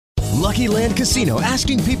Lucky Land Casino,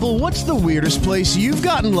 asking people, what's the weirdest place you've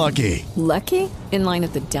gotten lucky? Lucky? In line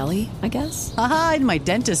at the deli, I guess? Aha, in my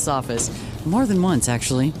dentist's office. More than once,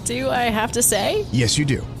 actually. Do I have to say? Yes, you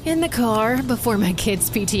do. In the car before my kids'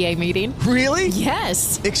 PTA meeting. Really?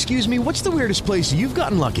 Yes. Excuse me, what's the weirdest place you've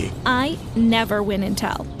gotten lucky? I never win and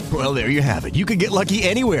tell. Well, there you have it. You can get lucky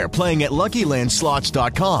anywhere, playing at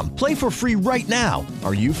LuckyLandSlots.com. Play for free right now.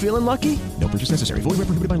 Are you feeling lucky? No purchase necessary. Void where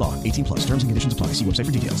prohibited by law. 18 plus. Terms and conditions apply. See website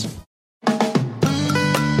for details.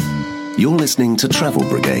 You're listening to Travel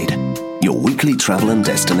Brigade, your weekly travel and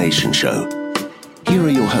destination show. Here are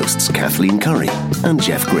your hosts, Kathleen Curry and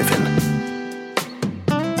Jeff Griffin.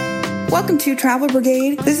 Welcome to Travel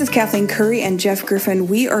Brigade. This is Kathleen Curry and Jeff Griffin.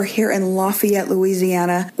 We are here in Lafayette,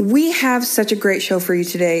 Louisiana. We have such a great show for you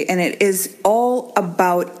today, and it is all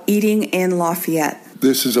about eating in Lafayette.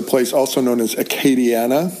 This is a place also known as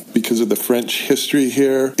Acadiana because of the French history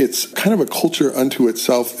here. It's kind of a culture unto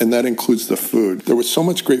itself, and that includes the food. There was so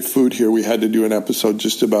much great food here, we had to do an episode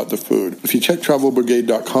just about the food. If you check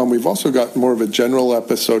travelbrigade.com, we've also got more of a general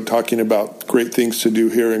episode talking about great things to do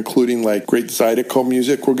here, including like great Zydeco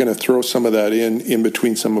music. We're going to throw some of that in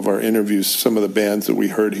between some of our interviews, some of the bands that we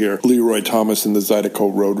heard here, Leroy Thomas and the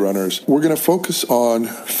Zydeco Roadrunners. We're going to focus on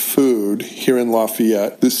food here in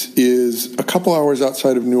Lafayette. This is a couple hours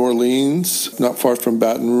outside of New Orleans, not far from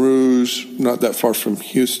Baton Rouge, not that far from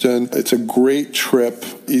Houston. It's a great trip,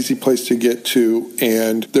 easy place to get to,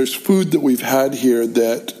 and there's food that we've had here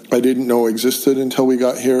that I didn't know existed until we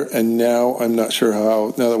got here, and now I'm not sure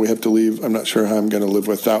how, now that we have to leave, I'm not sure how I'm going to live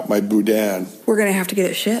without my boudin. We're going to have to get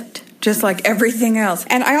it shipped, just like everything else.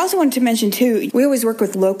 And I also wanted to mention, too, we always work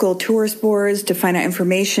with local tourist boards to find out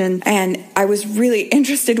information. And I was really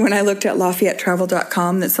interested when I looked at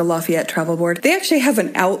LafayetteTravel.com, that's the Lafayette Travel Board. They actually have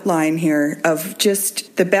an outline here of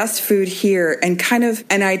just the best food here and kind of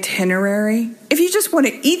an itinerary. If you just want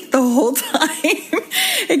to eat the whole time,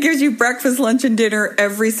 it gives you breakfast, lunch, and dinner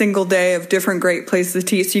every single day of different great places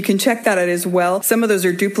to eat. So you can check that out as well. Some of those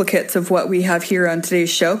are duplicates of what we have here on today's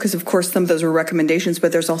show, because of course some of those are recommendations,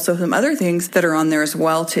 but there's also some other things that are on there as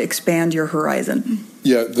well to expand your horizon.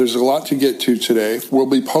 Yeah, there's a lot to get to today. We'll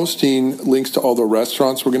be posting links to all the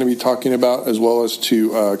restaurants we're going to be talking about, as well as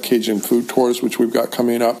to Cajun food tours, which we've got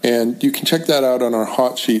coming up. And you can check that out on our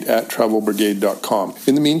hot sheet at travelbrigade.com.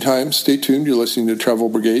 In the meantime, stay tuned. You're listening to Travel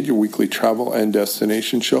Brigade, your weekly travel and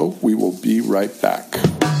destination show. We will be right back.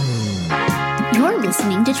 You're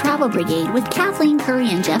listening to Travel Brigade with Kathleen Curry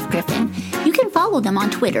and Jeff Griffin. You can follow them on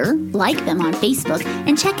Twitter, like them on Facebook,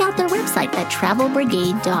 and check out their website at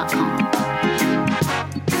travelbrigade.com.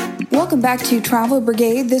 Welcome back to Travel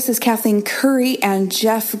Brigade. This is Kathleen Curry and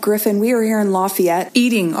Jeff Griffin. We are here in Lafayette,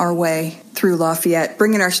 eating our way through Lafayette,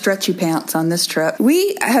 bringing our stretchy pants on this trip.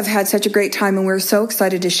 We have had such a great time, and we're so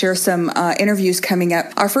excited to share some interviews coming up.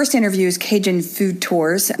 Our first interview is Cajun food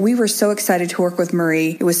tours. We were so excited to work with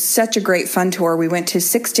Marie. It was such a great fun tour. We went to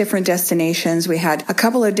 6 different destinations. We had a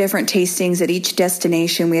couple of different tastings at each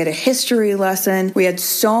destination. We had a history lesson. We had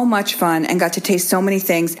so much fun and got to taste so many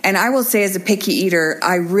things. And I will say, as a picky eater,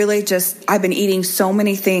 I've been eating so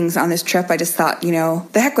many things on this trip. I just thought, the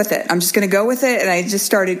heck with it. I'm just going to go with it. And I just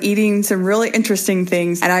started eating some really interesting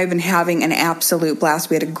things, and I've been having an absolute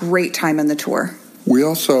blast. We had a great time on the tour. We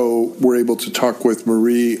also were able to talk with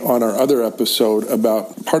Marie on our other episode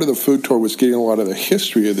about part of the food tour was getting a lot of the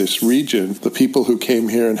history of this region, the people who came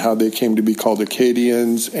here and how they came to be called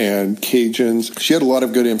Acadians and Cajuns. She had a lot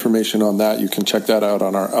of good information on that. You can check that out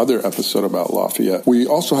on our other episode about Lafayette. We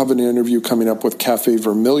also have an interview coming up with Cafe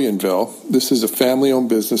Vermilionville. This is a family-owned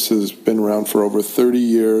business that has been around for over 30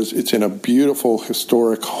 years. It's in a beautiful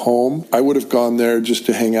historic home. I would have gone there just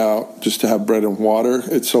to hang out, just to have bread and water.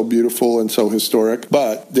 It's so beautiful and so historic.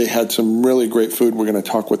 But they had some really great food. We're going to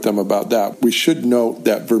talk with them about that. We should note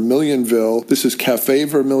that Vermilionville, this is Cafe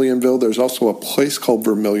Vermilionville. There's also a place called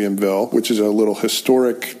Vermilionville, which is a little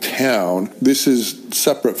historic town. This is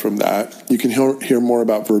separate from that. You can hear more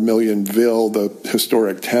about Vermilionville, the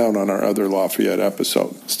historic town, on our other Lafayette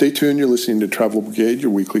episode. Stay tuned. You're listening to Travel Brigade,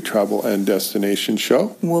 your weekly travel and destination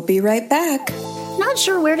show. We'll be right back. Not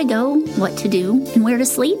sure where to go, what to do, and where to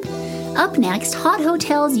sleep? Up next, hot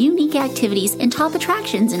hotels, unique activities, and top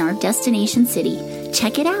attractions in our destination city.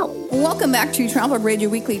 Check it out. Welcome back to Travel Brigade, your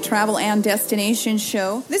weekly travel and destination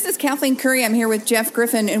show. This is Kathleen Curry. I'm here with Jeff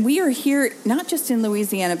Griffin, and we are here not just in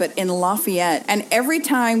Louisiana, but in Lafayette. And every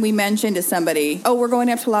time we mention to somebody, we're going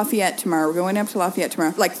up to Lafayette tomorrow,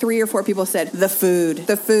 like 3 or 4 people said, the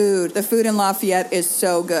food in Lafayette is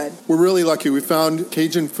so good. We're really lucky. We found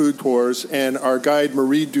Cajun food tours, and our guide,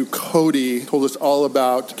 Marie Ducote, told us all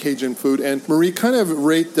about Cajun food. And Marie,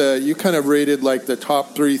 you rated like the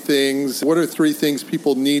top 3 things. What are 3 things things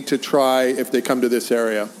people need to try if they come to this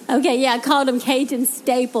area? Okay, yeah, I called them Cajun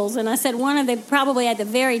staples, and I said one of the, probably at the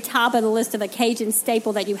very top of the list of a Cajun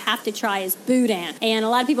staple that you have to try is boudin. And a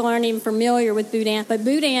lot of people aren't even familiar with boudin, but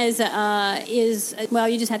boudin is well,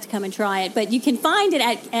 you just have to come and try it. But you can find it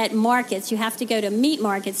at markets. You have to go to meat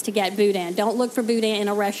markets to get boudin. Don't look for boudin in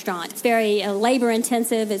a restaurant. It's very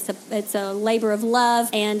labor-intensive. It's a labor of love,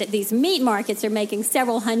 and these meat markets are making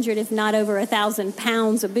several hundred, if not over 1,000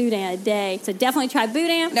 pounds of boudin a day. So definitely try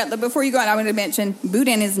boudin. Now, before you go on, I want to mention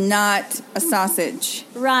boudin is not a sausage.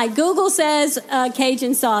 Right. Google says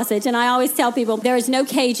Cajun sausage, and I always tell people there is no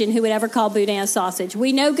Cajun who would ever call boudin a sausage.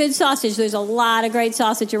 We know good sausage. There's a lot of great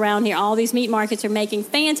sausage around here. All these meat markets are making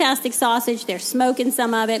fantastic sausage. They're smoking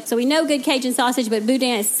some of it. So we know good Cajun sausage, but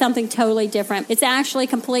boudin is something totally different. It's actually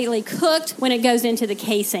completely cooked when it goes into the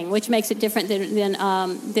casing, which makes it different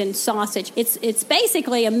than sausage. It's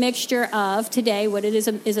basically a mixture of, today, what it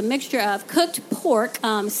is a mixture of cooked pork,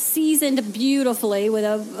 seasoned beautifully with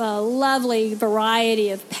a lovely variety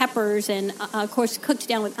of peppers and, of course, cooked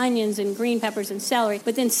down with onions and green peppers and celery,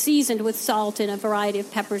 but then seasoned with salt and a variety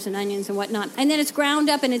of peppers and onions and whatnot. And then it's ground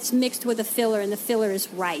up and it's mixed with a filler, and the filler is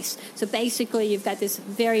rice. So basically you've got this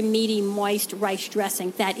very meaty, moist rice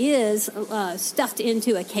dressing that is stuffed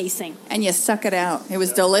into a casing. And you suck it out. It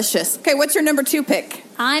was delicious. Okay, what's your number 2 pick?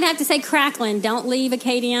 I'd have to say cracklin. Don't leave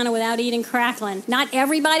Acadiana without eating cracklin. Not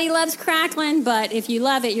everybody loves cracklin, but if you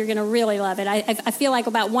love it, you're going to really love it. I feel like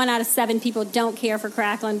about 1 out of 7 people don't care for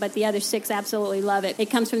cracklin, but the other 6 absolutely love it.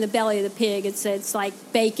 It comes from the belly of the pig. It's like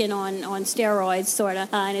bacon on steroids, sort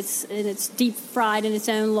of, and it's deep fried in its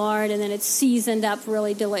own lard, and then it's seasoned up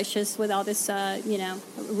really delicious with all this,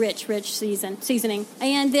 rich seasoning.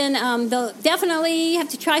 And then they'll definitely have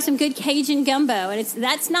to try some good Cajun gumbo, and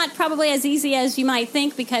that's not probably as easy as you might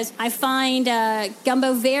think, because I find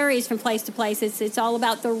gumbo varies from place to place. It's all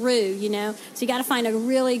about the roux, So you got to find a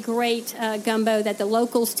really great gumbo that the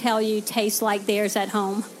locals tell you tastes like theirs at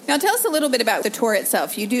home. Now tell us a little bit about the tour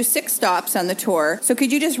itself. You do 6 stops on the tour. So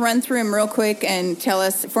could you just run through them real quick and tell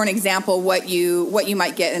us, for an example, what you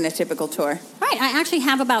might get in a typical tour? Right. I actually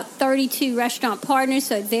have about 32 restaurant partners,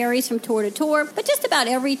 so it varies from tour to tour. But just about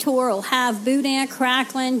every tour will have boudin,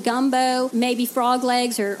 cracklin, gumbo, maybe frog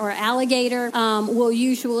legs or alligator. We'll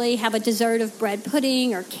usually have a dessert of bread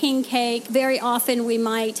pudding or king cake. Very often we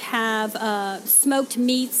might have smoked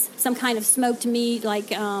meats, some kind of smoked meat,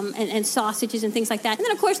 like and sausages and things like that. And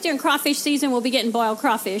then, of course, during crawfish season, we'll be getting boiled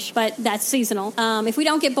crawfish, but that's seasonal. If we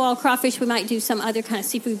don't get boiled crawfish, we might do some other kind of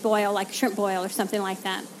seafood boil, like shrimp boil or something like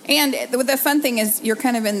that. And the fun thing is you're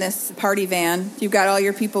kind of in this party van. You've got all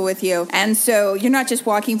your people with you. And so you're not just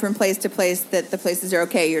walking from place to place that the places are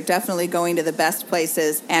okay. You're definitely going to the best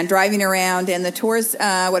places and driving around. And the tour's,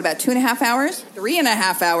 about 2.5 hours?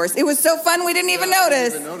 3.5 hours. It was so fun we didn't even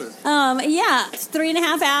notice. It's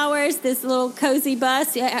 3.5 hours, this little cozy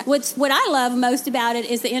bus. What I love most about it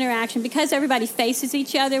is the interaction. Because everybody faces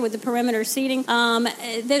each other with the perimeter seating,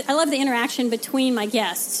 I love the interaction between my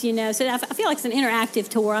guests, So I feel like it's an interactive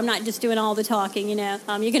tour. I'm not just doing all the talking, You're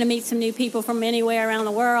going to meet some new people from anywhere around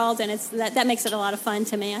the world, and that makes it a lot of fun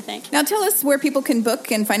to me, I think. Now tell us where people can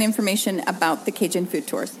book and find information about the Cajun food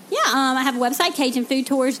tours. Yeah, I have a website,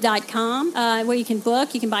 CajunFoodTours.com, where you can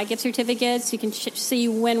book, you can buy gift certificates, you can see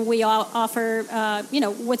when we offer,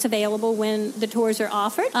 what's available when the tours are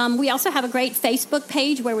offered. We also have a great Facebook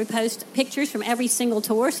page where we post pictures from every single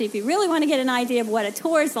tour, so if you really want to get an idea of what a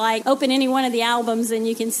tour is like, open any one of the albums and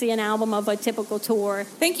you can see an album of a typical tour.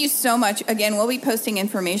 Thank you so much. Again, we'll be posting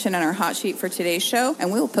information on our hot sheet for today's show,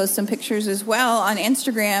 and we'll post some pictures as well on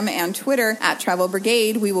Instagram and Twitter at Travel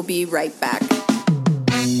Brigade. We will be right back.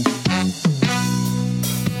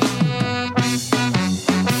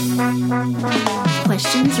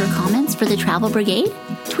 Questions or comments for the Travel Brigade?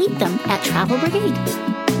 Tweet them at Travel Brigade.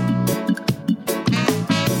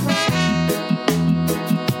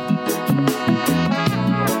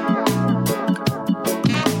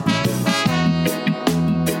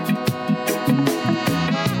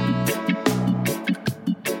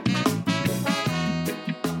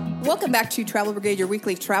 Welcome back to Travel Brigade, your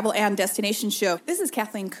weekly travel and destination show. This is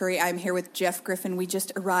Kathleen Curry. I'm here with Jeff Griffin. We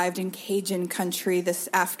just arrived in Cajun country this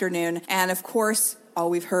afternoon. And of course, all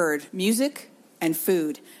we've heard, music and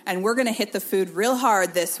food. And we're going to hit the food real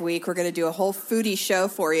hard this week. We're going to do a whole foodie show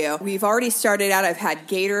for you. We've already started out. I've had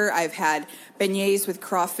gator. I've had beignets with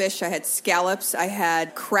crawfish. I had scallops. I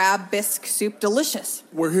had crab bisque soup. Delicious.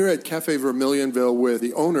 We're here at Cafe Vermilionville with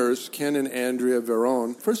the owners, Ken and Andrea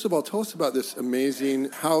Veron. First of all, tell us about this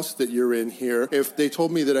amazing house that you're in here. If they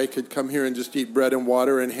told me that I could come here and just eat bread and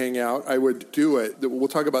water and hang out, I would do it. We'll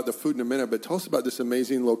talk about the food in a minute, but tell us about this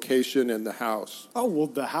amazing location and the house. Oh, well,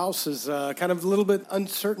 the house is kind of a little bit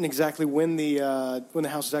uncertain exactly when the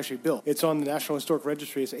house is actually built. It's on the National Historic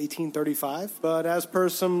Registry. It's 1835, but as per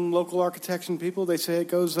some local architects and people, they say it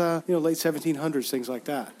goes late 1700s, things like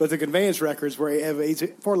that. But the conveyance records for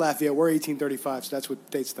Lafayette were 1835, so that's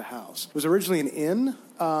what dates the house. It was originally an inn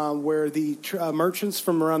where the merchants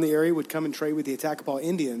from around the area would come and trade with the Attakapaw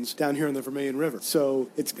Indians down here on the Vermilion River. So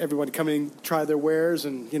it's everyone coming try their wares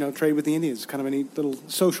and trade with the Indians. It's kind of a neat little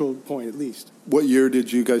social point, at least. What year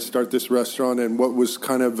did you guys start this restaurant, and what was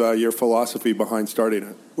kind of your philosophy behind starting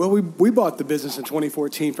it? Well, we bought the business in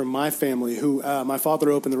 2014 from my family, who my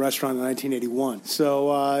father opened the restaurant in 1981.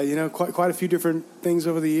 So, quite a few different things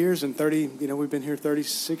over the years, and we've been here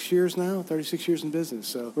 36 years now, 36 years in business.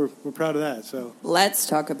 So we're proud of that. So let's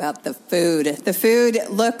talk about the food. The food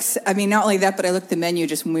looks, not only that, but I looked at the menu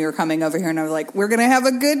just when we were coming over here, and I was like, we're going to have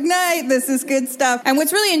a good night. This is good stuff. And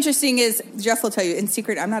what's really interesting is, Jeff will tell you, in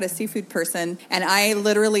secret, I'm not a seafood person, and I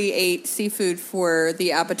literally ate seafood for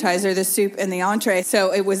the appetizer, the soup, and the entree.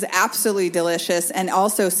 So it was absolutely delicious, and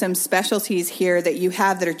also some specialties here that you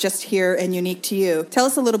have that are just here and unique to you. Tell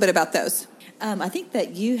us a little bit about those. I think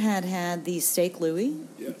that you had the steak Louis.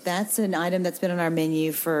 Yes. That's an item that's been on our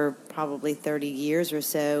menu for probably 30 years or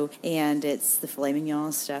so, and it's the filet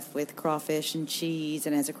mignon stuffed with crawfish and cheese,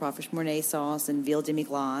 and has a crawfish mornay sauce and veal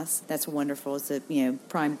demi-glace. That's wonderful. It's a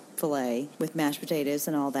prime filet with mashed potatoes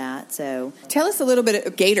and all that. So tell us a little bit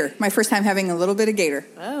of gator. My first time having a little bit of gator.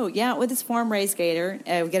 Oh yeah, with this farm-raised gator,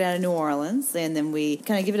 we get out of New Orleans, and then we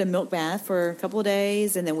kind of give it a milk bath for a couple of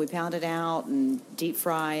days, and then we pound it out and deep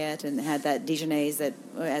fry it, and had that Dijonnaise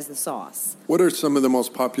as the sauce. What are some of the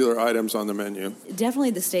most popular items on the menu? Definitely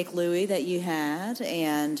the steak Louis that you had,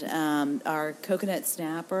 and our coconut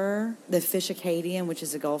snapper, the fish Acadian, which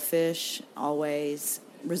is a Gulf fish, always,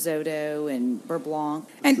 risotto and beurre blanc.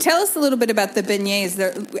 And tell us a little bit about the beignets.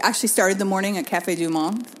 We actually started the morning at Café Du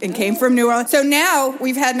Monde and came from New Orleans. So now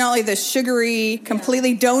we've had not only the sugary,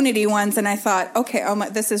 completely donut-y ones, and I thought, okay,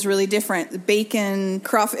 this is really different. Bacon,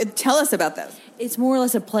 crawfish. Tell us about those. It's more or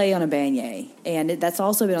less a play on a beignet, and that's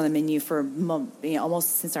also been on the menu for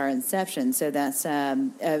almost since our inception. So that's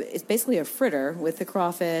it's basically a fritter with the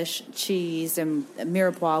crawfish, cheese, and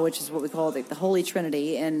mirepoix, which is what we call the Holy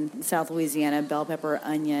Trinity in South Louisiana: bell pepper,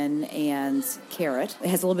 onion, and carrot. It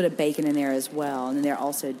has a little bit of bacon in there as well, and then they're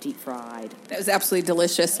also deep fried. That was absolutely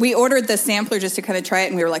delicious. We ordered the sampler just to kind of try it,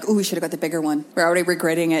 and we were like, "Ooh, we should have got the bigger one." We're already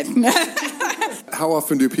regretting it. How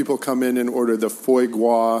often do people come in and order the foie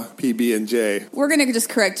gras PB&J? We're going to just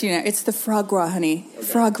correct you now. It's the foie gras, honey. Okay.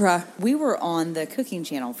 Foie gras. We were on the cooking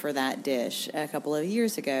channel for that dish a couple of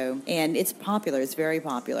years ago, and it's popular. It's very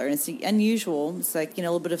popular, and it's unusual. It's like, a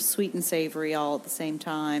little bit of sweet and savory all at the same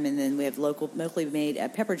time, and then we have locally made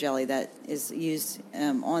pepper jelly that is used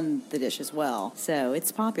on the dish as well. So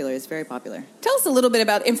it's popular. It's very popular. Tell us a little bit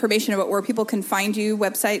about information about where people can find you,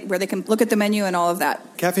 website, where they can look at the menu and all of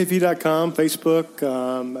that. CafeV.com, Facebook,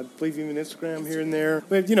 I believe even Instagram here and there.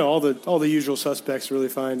 We have, all the usual suspects to really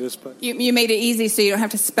find us. But you made it easy so you don't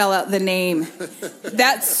have to spell out the name.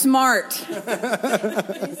 That's smart.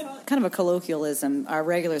 Kind of a colloquialism. Our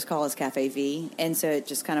regulars call us Cafe V, and so it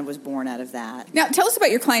just kind of was born out of that. Now, tell us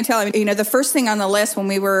about your clientele. The first thing on the list when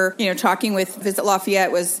we were, talking with Visit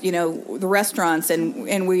Lafayette was, the restaurants,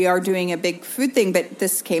 and we are doing a big food thing, but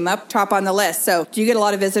this came up top on the list. So do you get a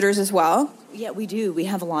lot of visitors as well? Yeah, we do. We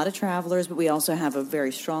have a lot of travelers, but we also have a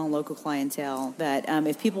very strong local clientele that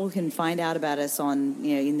if people can find out about us on,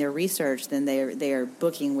 in their research, then they are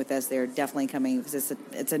booking with us. They're definitely coming because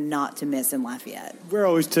it's a not to miss in Lafayette. We're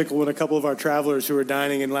always tickled when a couple of our travelers who are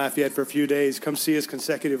dining in Lafayette for a few days come see us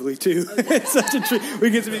consecutively, too. It's such a treat. We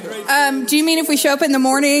get to be great. Do you mean if we show up in the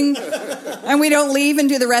morning and we don't leave and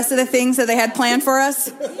do the rest of the things that they had planned for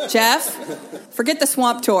us? Jeff, forget the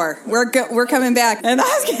swamp tour. We're coming back. And I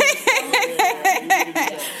was kidding.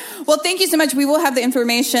 Well, thank you so much. We will have the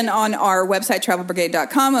information on our website,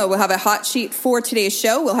 travelbrigade.com. We'll have a hot sheet for today's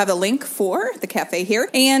show. We'll have a link for the cafe here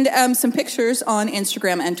and some pictures on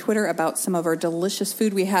Instagram and Twitter about some of our delicious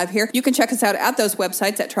food we have here. You can check us out at those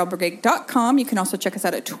websites at travelbrigade.com. You can also check us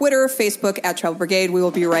out at Twitter, Facebook, at Travel Brigade. We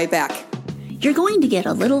will be right back. You're going to get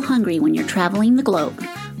a little hungry when you're traveling the globe.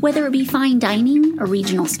 Whether it be fine dining, a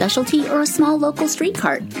regional specialty, or a small local street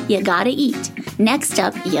cart, you gotta eat. Next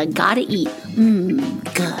up, you gotta eat.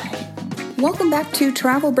 Good. Welcome back to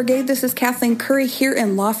Travel Brigade. This is Kathleen Curry here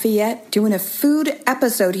in Lafayette doing a food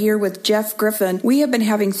episode here with Jeff Griffin. We have been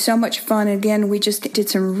having so much fun. Again, we just did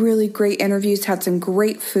some really great interviews, had some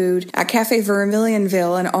great food at Cafe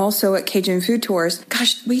Vermilionville and also at Cajun Food Tours.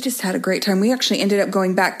 Gosh, we just had a great time. We actually ended up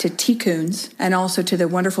going back to Ticoon's and also to the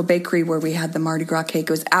wonderful bakery where we had the Mardi Gras cake. It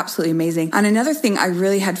was absolutely amazing. And another thing I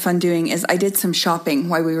really had fun doing is I did some shopping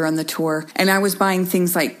while we were on the tour, and I was buying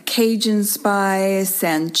things like Cajun spice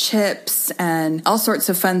and chips and all sorts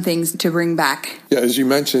of fun things to bring back. Yeah, as you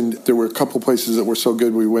mentioned, there were a couple places that were so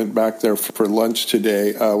good we went back there for lunch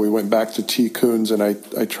today. We went back to Ticoon's and I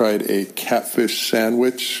tried a catfish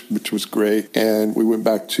sandwich, which was great. And we went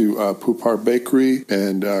back to Poupar Bakery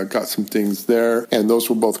and got some things there. And those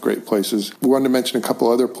were both great places. We wanted to mention a couple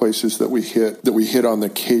other places that we hit on the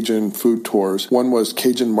Cajun food tours. One was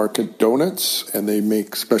Cajun Market Donuts, and they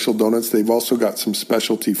make special donuts. They've also got some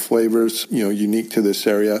specialty flavors, unique to this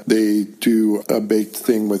area. They do a baked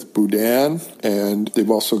thing with boudin, and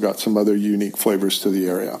they've also got some other unique flavors to the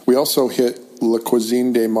area. We also hit La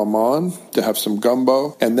Cuisine de Maman to have some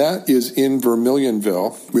gumbo, and that is in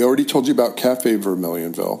Vermilionville. We already told you about Cafe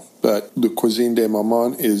Vermilionville, but La Cuisine de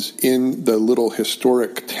Maman is in the little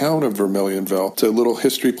historic town of Vermilionville. It's a little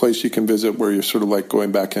history place you can visit where you're sort of like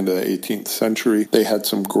going back into the 18th century. They had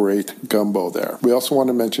some great gumbo there. We also want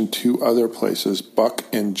to mention two other places, Buck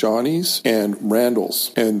and Johnny's and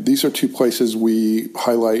Randall's. And these are two places we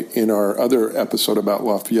highlight in our other episode about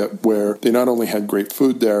Lafayette, where they not only had great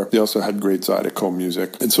food there, they also had great Zydeco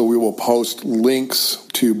music. And so we will post links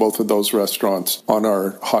to both of those restaurants on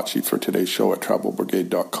our hot sheet for today's show at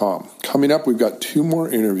travelbrigade.com. Coming up, we've got two more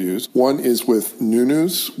interviews. One is with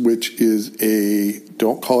Nunu's, which is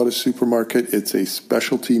don't call it a supermarket, it's a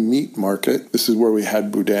specialty meat market. This is where we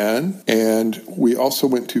had boudin. And we also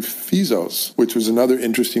went to Fizzo's, which was another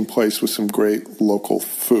interesting place with some great local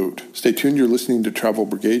food. Stay tuned, you're listening to Travel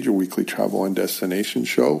Brigade, your weekly travel and destination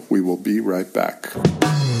show. We will be right back.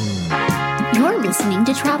 You're listening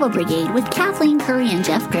to Travel Brigade with Kathleen Curry and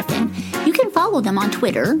Jeff Griffin. You can follow them on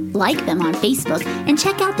Twitter, like them on Facebook, and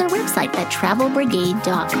check out their website at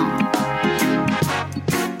travelbrigade.com.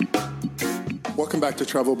 Welcome back to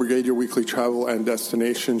Travel Brigade, your weekly travel and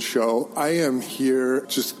destination show. I am here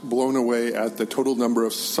just blown away at the total number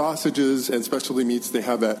of sausages and specialty meats they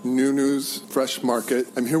have at Nunu's Fresh Market.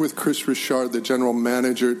 I'm here with Chris Richard, the general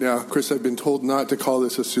manager. Now, Chris, I've been told not to call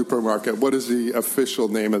this a supermarket. What is the official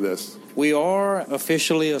name of this? We are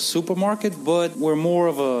officially a supermarket, but we're more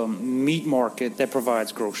of a meat market that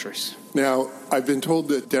provides groceries. Now, I've been told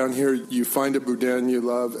that down here you find a boudin you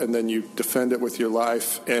love and then you defend it with your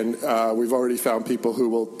life. And we've already found people who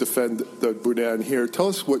will defend the boudin here. Tell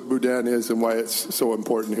us what boudin is and why it's so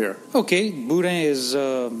important here. Okay, boudin is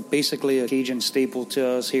basically a Cajun staple to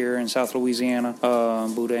us here in South Louisiana.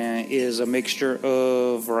 Boudin is a mixture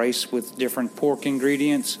of rice with different pork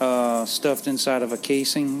ingredients stuffed inside of a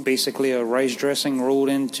casing, basically a rice dressing rolled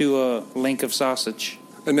into a link of sausage.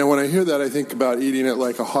 And now when I hear that, I think about eating it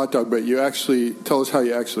like a hot dog, but you actually, tell us how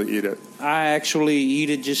you actually eat it. I actually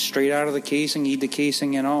eat it just straight out of the casing, eat the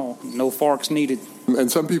casing and all. No forks needed.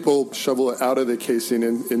 And some people shovel it out of the casing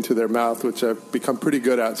into their mouth, which I've become pretty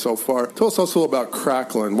good at so far. Tell us also about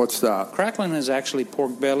crackling. What's that? Crackling is actually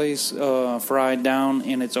pork bellies fried down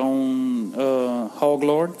in its own hog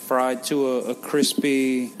lard, fried to a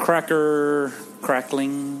crispy cracker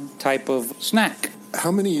crackling type of snack. How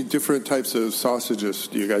many different types of sausages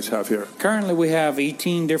do you guys have here? Currently, we have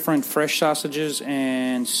 18 different fresh sausages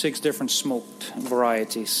and 6 different smoked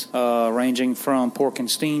varieties, ranging from pork and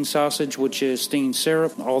Steen sausage, which is Steen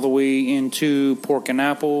syrup, all the way into pork and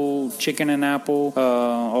apple, chicken and apple,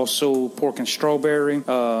 also pork and strawberry.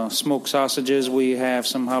 Smoked sausages, we have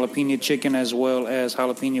some jalapeno chicken as well as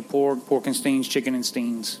jalapeno pork and Steens, chicken and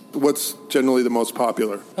Steens. What's generally the most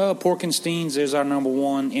popular? Pork and Steens is our number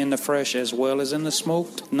one in the fresh as well as in the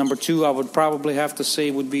smoked. Number 2, I would probably have to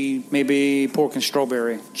say would be maybe pork and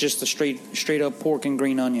strawberry, just a straight up pork and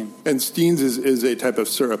green onion. And Steens is a type of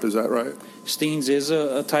syrup, is that right? Steens is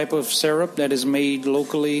a type of syrup that is made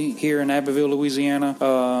locally here in Abbeville, Louisiana,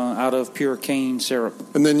 out of pure cane syrup.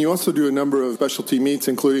 And then you also do a number of specialty meats,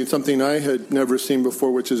 including something I had never seen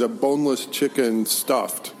before, which is a boneless chicken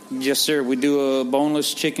stuffed. Yes, sir. We do a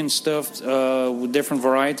boneless chicken stuffed with different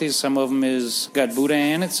varieties. Some of them got boudin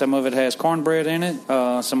in it. Some of it has cornbread in it.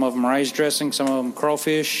 Some of them rice dressing. Some of them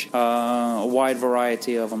crawfish. A wide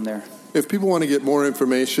variety of them there. If people want to get more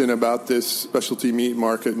information about this specialty meat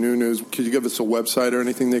market, Nunu's, could you give us a website or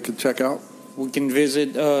anything they could check out? We can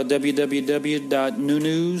visit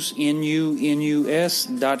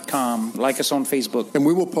www.nunus.com. Like us on Facebook. And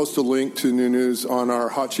we will post a link to New News on our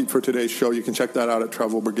hot sheet for today's show. You can check that out at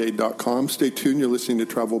travelbrigade.com. Stay tuned. You're listening to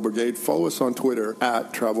Travel Brigade. Follow us on Twitter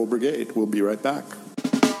at Travel Brigade. We'll be right back.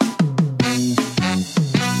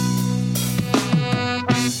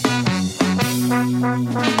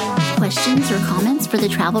 Questions or comments for the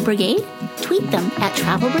Travel Brigade? Tweet them at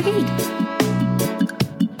Travel Brigade.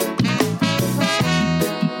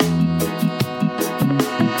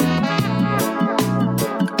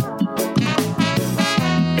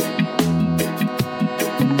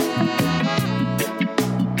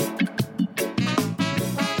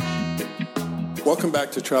 Welcome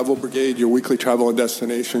back to Travel Brigade, your weekly travel and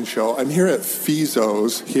destination show. I'm here at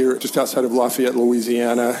Fizzo's, here just outside of Lafayette,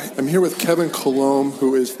 Louisiana. I'm here with Kevin Colomb,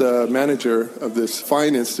 who is the manager of this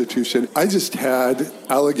fine institution. I just had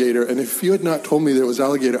alligator, and if you had not told me there was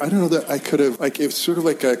alligator, I don't know that I could have, it was sort of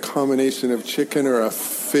like a combination of chicken or a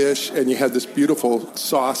fish, and you had this beautiful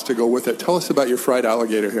sauce to go with it. Tell us about your fried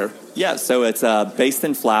alligator here. Yeah, so it's based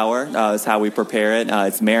in flour is how we prepare it.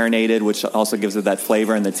 It's marinated, which also gives it that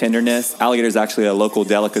flavor and the tenderness. Alligator is actually a local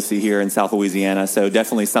delicacy here in South Louisiana, so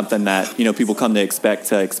definitely something that people come to expect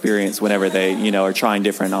to experience whenever they are trying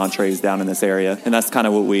different entrees down in this area. And that's kind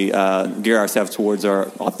of what we gear ourselves towards, our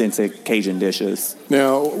authentic Cajun dishes.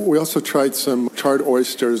 Now, we also tried some charred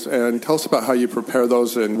oysters, and tell us about how you prepare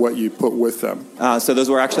those and what you put with them. So those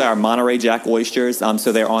were actually our Monterey Jack oysters.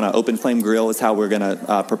 So they're on an open flame grill is how we're going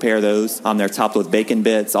to prepare those. They're topped with bacon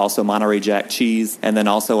bits, also Monterey Jack cheese, and then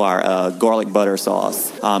also our garlic butter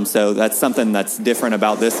sauce. So that's something that's different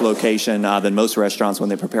about this location than most restaurants when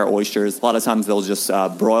they prepare oysters. A lot of times they'll just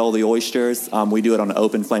broil the oysters. We do it on an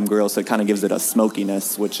open flame grill, so it kind of gives it a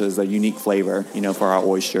smokiness, which is a unique flavor, for our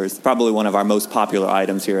oysters. Probably one of our most popular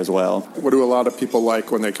items here as well. What do a lot of people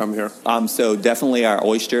like when they come here? So definitely our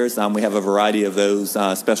oysters. We have a variety of those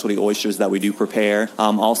specialty oysters that we do prepare.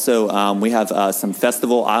 Also, we have some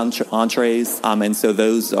festival entrees, and so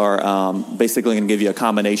those are basically going to give you a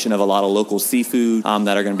combination of a lot of local seafood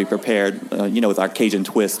that are going to be prepared, with our Cajun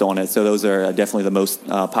twist on it. So those are definitely the most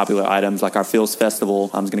popular items. Like our Phil's Festival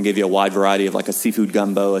is going to give you a wide variety of like a seafood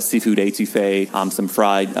gumbo, a seafood etouffee, some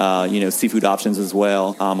fried, seafood options as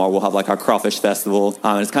well. Or we'll have like our Crawfish Festival.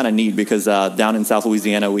 And it's kind of neat because down in South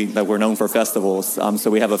Louisiana, we're known for festivals. So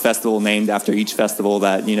we have a festival named after each festival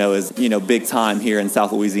that, is, big time here in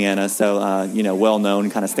South Louisiana. So, well known,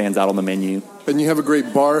 kind of stands out on the menu. And you have a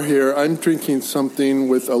great bar here. I'm drinking something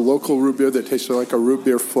with a local root beer that tastes like a root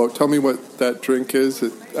beer float. Tell me what that drink is.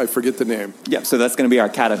 I forget the name. Yep, so that's going to be our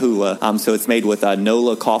Catahoula. So it's made with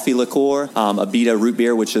NOLA coffee liqueur, Abita root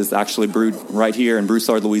beer, which is actually brewed right here in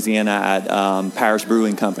Broussard, Louisiana at Parish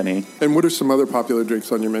Brewing Company. And what are some other popular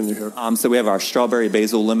drinks on your menu here? So we have our strawberry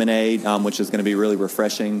basil lemonade, which is going to be really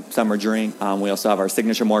refreshing summer drink. We also have our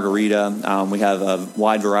signature margarita. We have a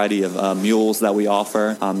wide variety of mules that we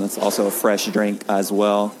offer. That's also a fresh drink as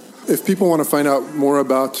well. If people want to find out more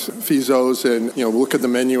about Fizzo's and look at the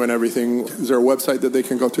menu and everything, is there a website that they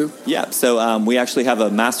can go to? Yeah, so we actually have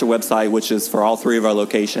a master website which is for all three of our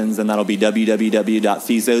locations, and that'll be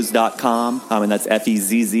www.fizzos.com, and that's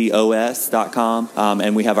FEZZOS.com,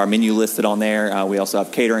 and we have our menu listed on there. We also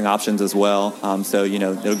have catering options as well, so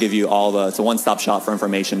it'll give you it's a one-stop shop for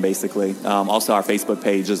information basically. Also our Facebook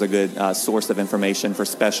page is a good source of information for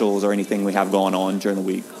specials or anything we have going on during the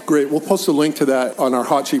week. Great, we'll post a link to that on our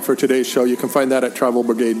hot sheet for today's show. You can find that at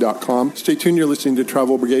travelbrigade.com. Stay tuned. You're listening to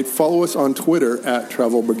Travel Brigade. Follow us on Twitter at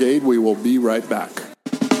Travel Brigade. We will be right back.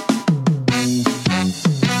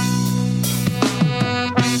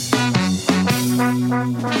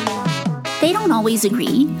 They don't always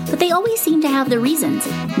agree, but they always seem to have their reasons.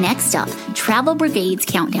 Next up, Travel Brigade's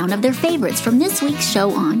countdown of their favorites from this week's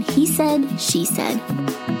show on He Said, She Said.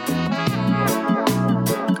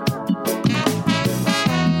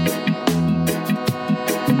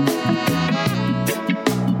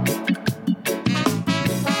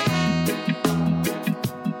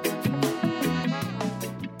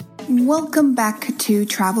 Welcome back to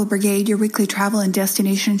Travel Brigade, your weekly travel and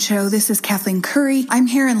destination show. This is Kathleen Curry. I'm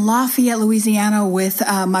here in Lafayette, Louisiana with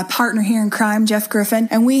my partner here in crime, Jeff Griffin,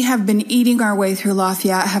 and we have been eating our way through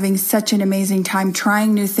Lafayette, having such an amazing time,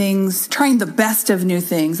 trying new things, trying the best of new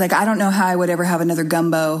things. Like, I don't know how I would ever have another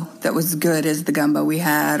gumbo that was as good as the gumbo we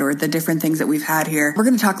had or the different things that we've had here. We're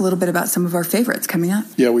going to talk a little bit about some of our favorites coming up.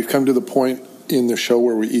 Yeah, we've come to the point in the show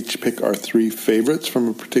where we each pick our three favorites from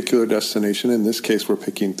a particular destination. In this case, we're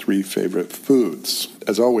picking three favorite foods.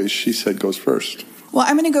 As always, She Said goes first. Well,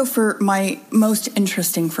 I'm going to go for my most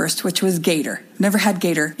interesting first, which was gator. Never had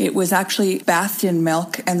gator. It was actually bathed in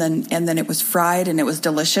milk and then it was fried and it was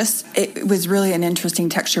delicious. It was really an interesting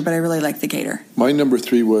texture, but I really like the gator. My number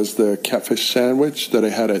 3 was the catfish sandwich that I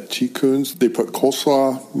had at Cajun's. They put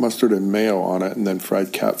coleslaw, mustard, and mayo on it and then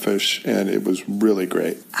fried catfish, and it was really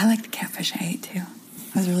great. I like the catfish I ate too.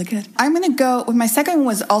 That was really good. I'm going to go with my second one.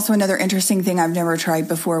 Was also another interesting thing I've never tried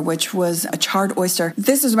before, which was a charred oyster.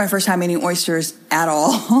 This is my first time eating oysters at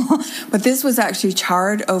all. But this was actually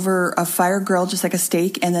charred over a fire grill, just like a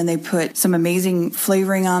steak. And then they put some amazing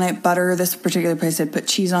flavoring on it, butter. This particular place had put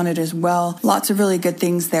cheese on it as well. Lots of really good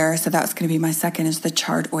things there. So that's going to be my second, is the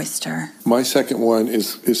charred oyster. My second one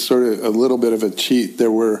is sort of a little bit of a cheat.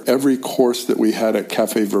 There were every course that we had at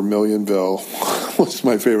Cafe Vermilionville was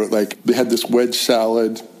my favorite. Like, they had this wedge salad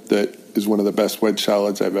that is one of the best wedge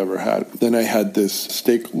salads I've ever had. Then I had this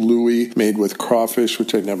steak Louis made with crawfish,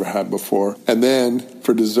 which I'd never had before. And then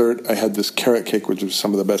for dessert, I had this carrot cake, which was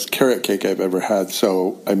some of the best carrot cake I've ever had.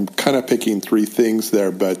 So I'm kind of picking 3 things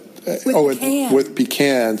there, but with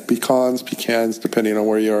pecans, depending on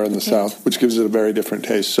where you are in the South, which gives it a very different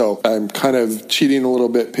taste. So I'm kind of cheating a little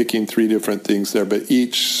bit, picking 3 different things there, but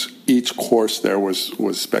each course there was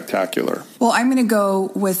spectacular. Well, I'm going to go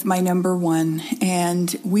with my number 1,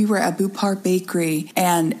 and we were at Boupar Bakery,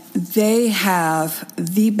 and they have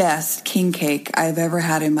the best king cake I've ever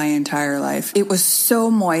had in my entire life. It was so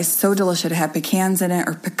moist, so delicious. It had pecans in it,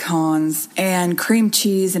 or pecans, and cream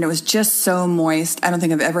cheese, and it was just so moist. I don't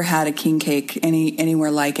think I've ever had a king cake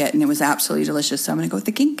anywhere like it, and it was absolutely delicious. So I'm going to go with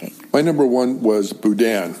the king cake. My number 1 was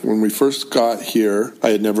boudin. When we first got here, I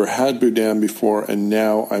had never had boudin before, and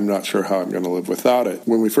now I'm not sure how I'm going to live without it.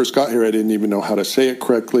 When we first got here, I didn't even know how to say it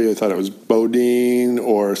correctly. I thought it was Bodine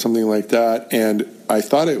or something like that. And I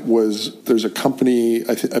thought it was, there's a company,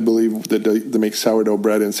 I believe, that they make sourdough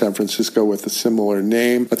bread in San Francisco with a similar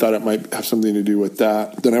name. I thought it might have something to do with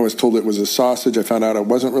that. Then I was told it was a sausage. I found out it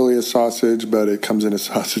wasn't really a sausage, but it comes in a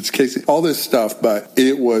sausage case. All this stuff, but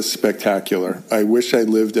it was spectacular. I wish I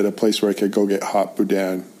lived at a place where I could go get hot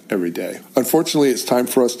boudin every day. Unfortunately, it's time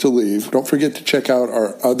for us to leave. Don't forget to check out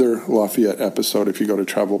our other Lafayette episode if you go to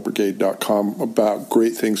travelbrigade.com about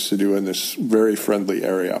great things to do in this very friendly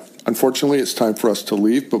area. Unfortunately, it's time for us to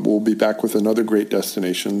leave, but we'll be back with another great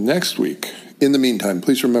destination next week. In the meantime,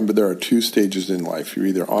 please remember there are 2 stages in life. You're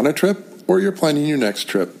either on a trip or you're planning your next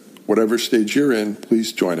trip. Whatever stage you're in,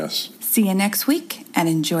 please join us. See you next week, and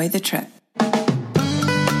enjoy the trip.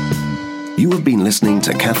 You have been listening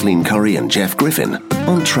to Kathleen Curry and Jeff Griffin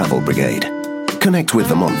on Travel Brigade. Connect with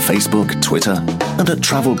them on Facebook, Twitter, and at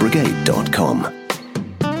travelbrigade.com.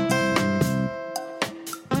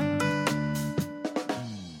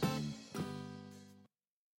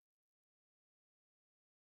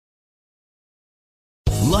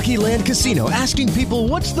 Lucky Land Casino, asking people,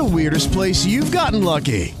 what's the weirdest place you've gotten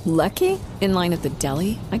lucky? Lucky? In line at the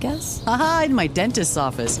deli, I guess? Aha, in my dentist's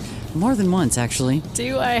office. More than once, actually.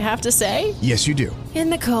 Do I have to say? Yes, you do. In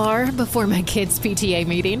the car before my kids' PTA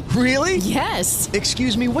meeting. Really? Yes.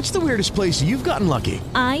 Excuse me, what's the weirdest place you've gotten lucky?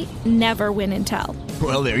 I never win and tell.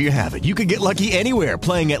 Well, there you have it. You can get lucky anywhere,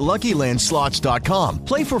 playing at LuckyLandSlots.com.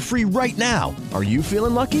 Play for free right now. Are you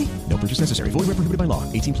feeling lucky? No purchase necessary. Void where prohibited by law.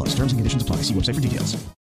 18+. Terms and conditions apply. See website for details.